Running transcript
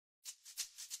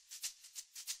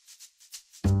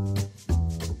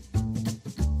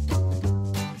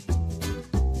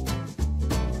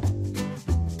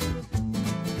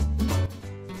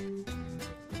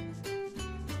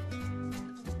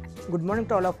Good morning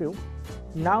to all of you.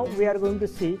 Now we are going to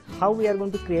see how we are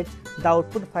going to create the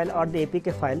output file or the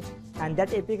APK file, and that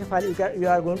APK file you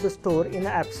are going to store in an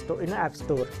app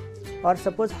store, or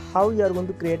suppose how you are going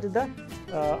to create the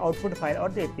output file or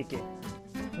the APK.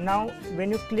 Now when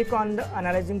you click on the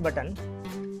analyzing button,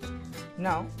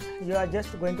 now you are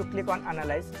just going to click on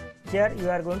analyze. Here you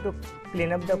are going to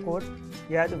clean up the code.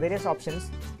 You have the various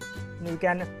options. You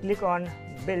can click on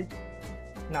build.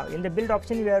 Now in the build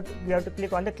option you have to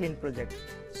click on the clean project.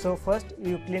 So first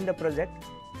you clean the project.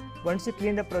 Once you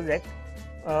clean the project,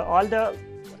 all the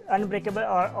unbreakable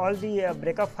or all the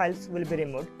breakup files will be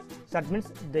removed. So that means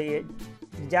the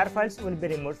jar files will be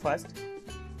removed first,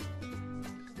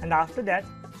 and after that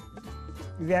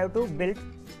we have to build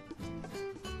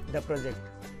the project.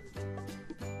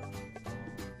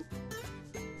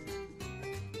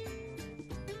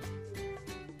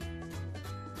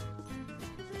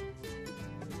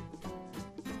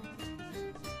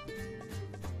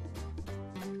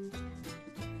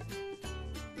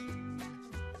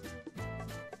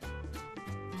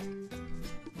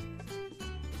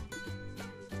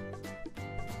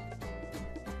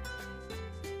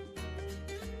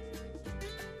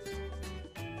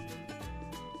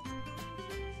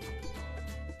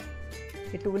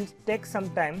 It will take some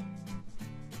time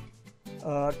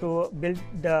to build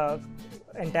the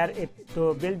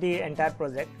entire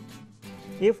project.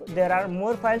 If there are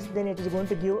more files, then it is going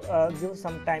to give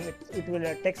some time. It will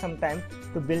take some time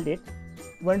to build it.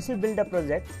 Once you build the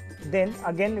project, then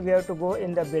again we have to go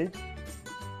in the build.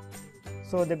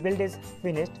 So the build is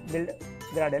finished. Build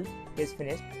Gradle is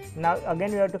finished. Now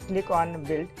again we have to click on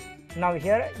build. Now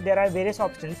here there are various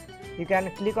options. You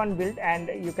can click on build and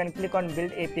you can click on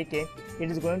build APK. It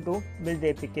is going to build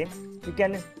the APK. You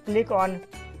can click on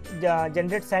the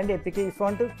generate signed APK. If you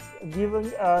want to give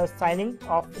a signing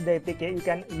of the APK, you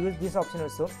can use this option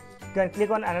also. You can click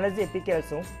on analyze APK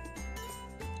also.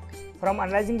 From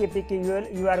analyzing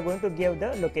APK, you are going to give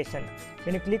the location.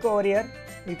 When you click over here,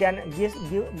 you can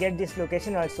get this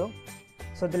location also.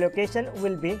 So the location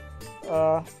will be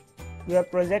your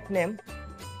project name,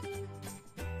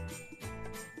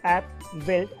 app,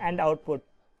 build and output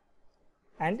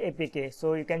and APK.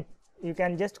 So you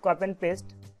can just copy and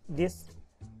paste this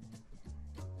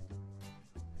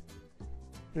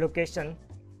location,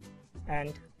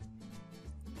 and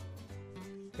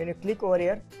when you click over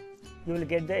here you will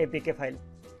get the APK file.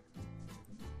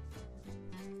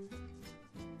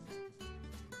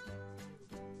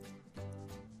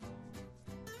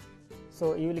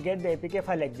 So you will get the APK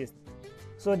file like this.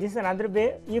 So this is another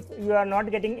way. If you are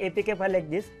not getting APK file like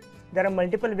this, there are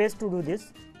multiple ways to do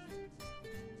this.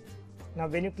 Now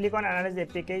when you click on analyze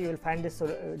APK, you will find this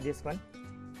one.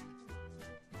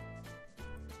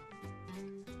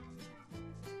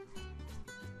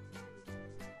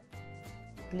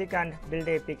 Click and build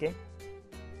APK.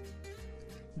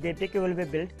 The APK will be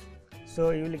built. So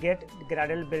you will get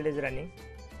Gradle build is running.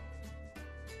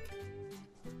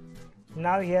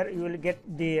 Now here you will get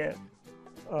the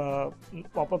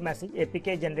pop-up message,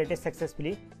 APK generated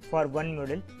successfully for one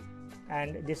module,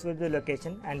 and this will be the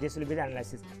location and this will be the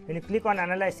analysis. When you click on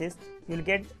analysis, you will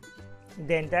get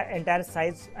the entire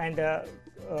size and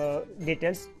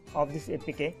details of this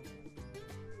APK.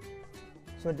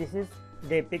 So this is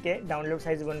the APK, download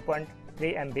size 1.3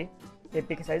 MB,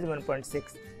 APK size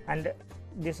 1.6, and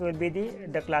this will be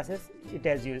the classes it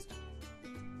has used.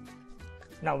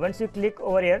 Now once you click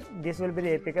over here, this will be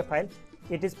the APK file.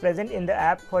 It is present in the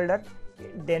app folder,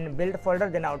 then build folder,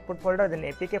 then output folder, then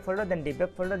APK folder, then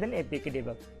debug folder, then APK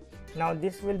debug. Now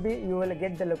this will be, you will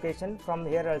get the location from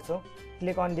here also.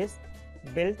 Click on this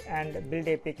build and build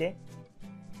APK.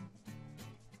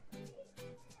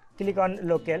 Click on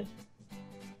local.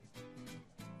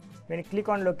 When you click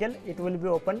on local, it will be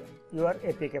open your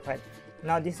APK file.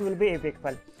 Now this will be APK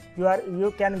file.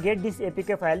 You can get this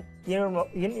APK file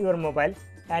in your mobile,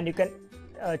 and you can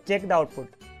check the output.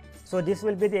 So this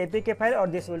will be the APK file or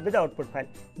this will be the output file.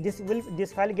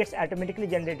 This file gets automatically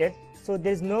generated, so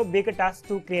there is no big task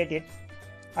to create it.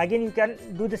 Again you can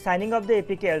do the signing of the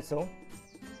APK also.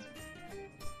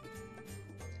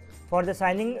 For the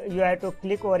signing, you have to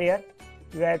click over here.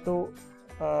 You have to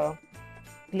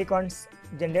click on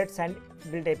generate signed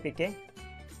build APK.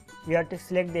 You have to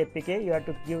select the APK. You have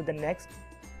to give the next.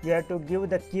 You have to give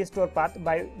the key store path.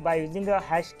 By using a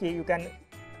hash key, you can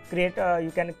create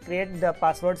the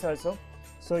passwords also.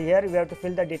 So here we have to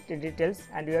fill the details,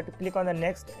 and you have to click on the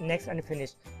next and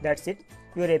finish. That's it,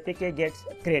 your APK gets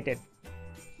created.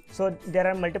 So there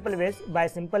are multiple ways. By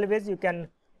simple ways, you can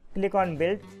click on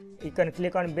build, you can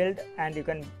click on build, and you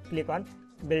can click on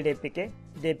build APK.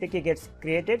 The APK gets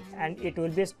created and it will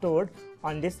be stored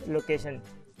on this location.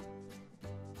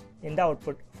 in the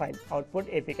output file, output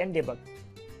APK and debug.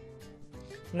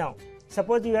 Now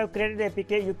suppose you have created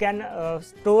APK, you can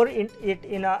store it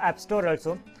in a app store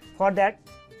also. For that,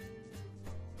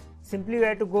 simply you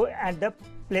have to go at the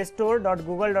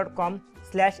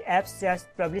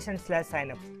playstore.google.com/apps/publish and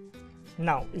 /signup.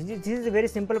 Now this is a very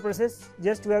simple process.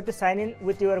 Just you have to sign in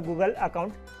with your Google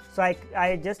account. So I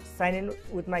just sign in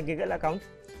with my Google account.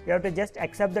 You have to just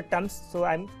accept the terms. So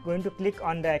I'm going to click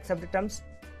on the accept the terms.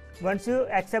 Once you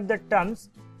accept the terms,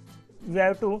 you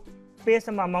have to pay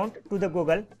some amount to the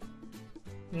Google.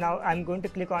 Now I'm going to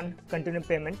click on continue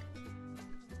payment.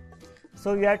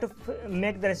 So you have to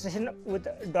make the registration with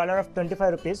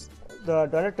 $25. The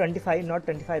 $25, not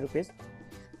 25 rupees.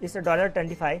 It's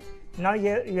 $25. Now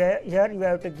here you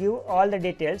have to give all the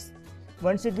details.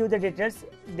 Once you give the details,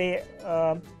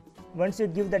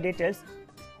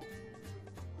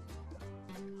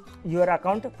 your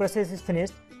account process is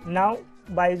finished. Now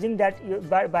by using that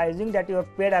your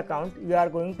paid account, you are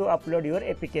going to upload your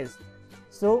APKs.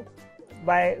 So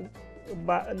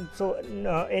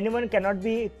anyone cannot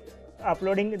be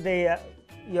uploading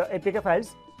your APK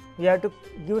files. You have to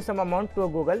give some amount to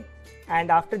Google, and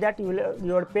after that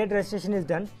your paid registration is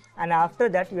done, and after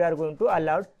that you are going to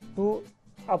allowed to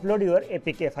upload your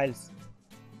APK files.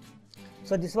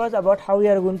 So this was about how you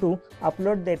are going to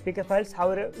upload the APK files,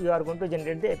 how you are going to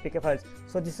generate the APK files.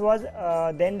 So this was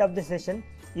the end of the session.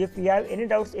 If you have any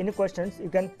doubts, any questions, you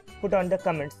can put on the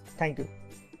comments. Thank you.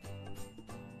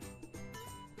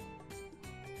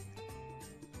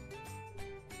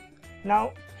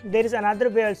 Now there is another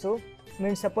way also.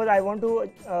 Means suppose I want to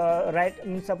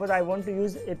suppose I want to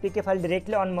use APK file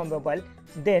directly on my mobile.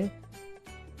 Then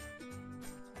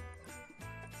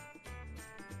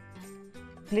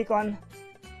click on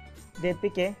the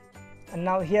APK, and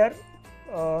now here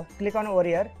click on over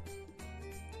here.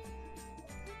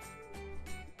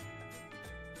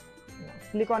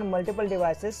 Click on multiple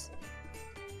devices.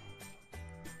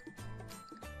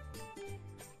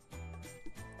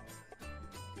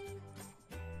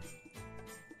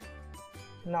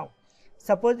 Now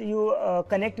suppose you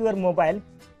connect your mobile,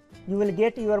 you will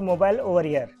get your mobile over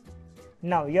here.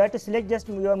 Now you have to select just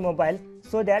your mobile,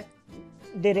 so that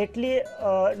directly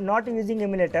not using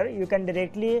emulator, you can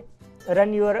directly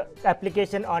run your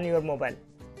application on your mobile.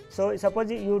 So suppose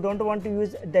you don't want to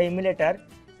use the emulator,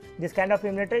 this kind of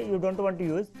emulator you don't want to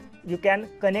use, you can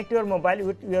connect your mobile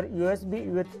with your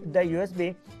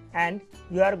USB, and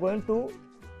you are going to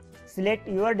select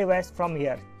your device from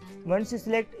here. Once you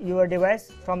select your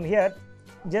device from here,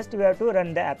 just you have to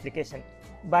run the application.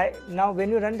 Now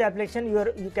when you run the application,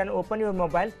 you can open your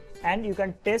mobile and you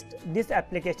can test this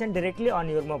application directly on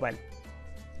your mobile.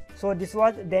 So this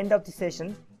was the end of the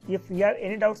session. If you have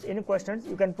any doubts, any questions,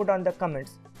 you can put on the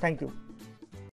comments. Thank you.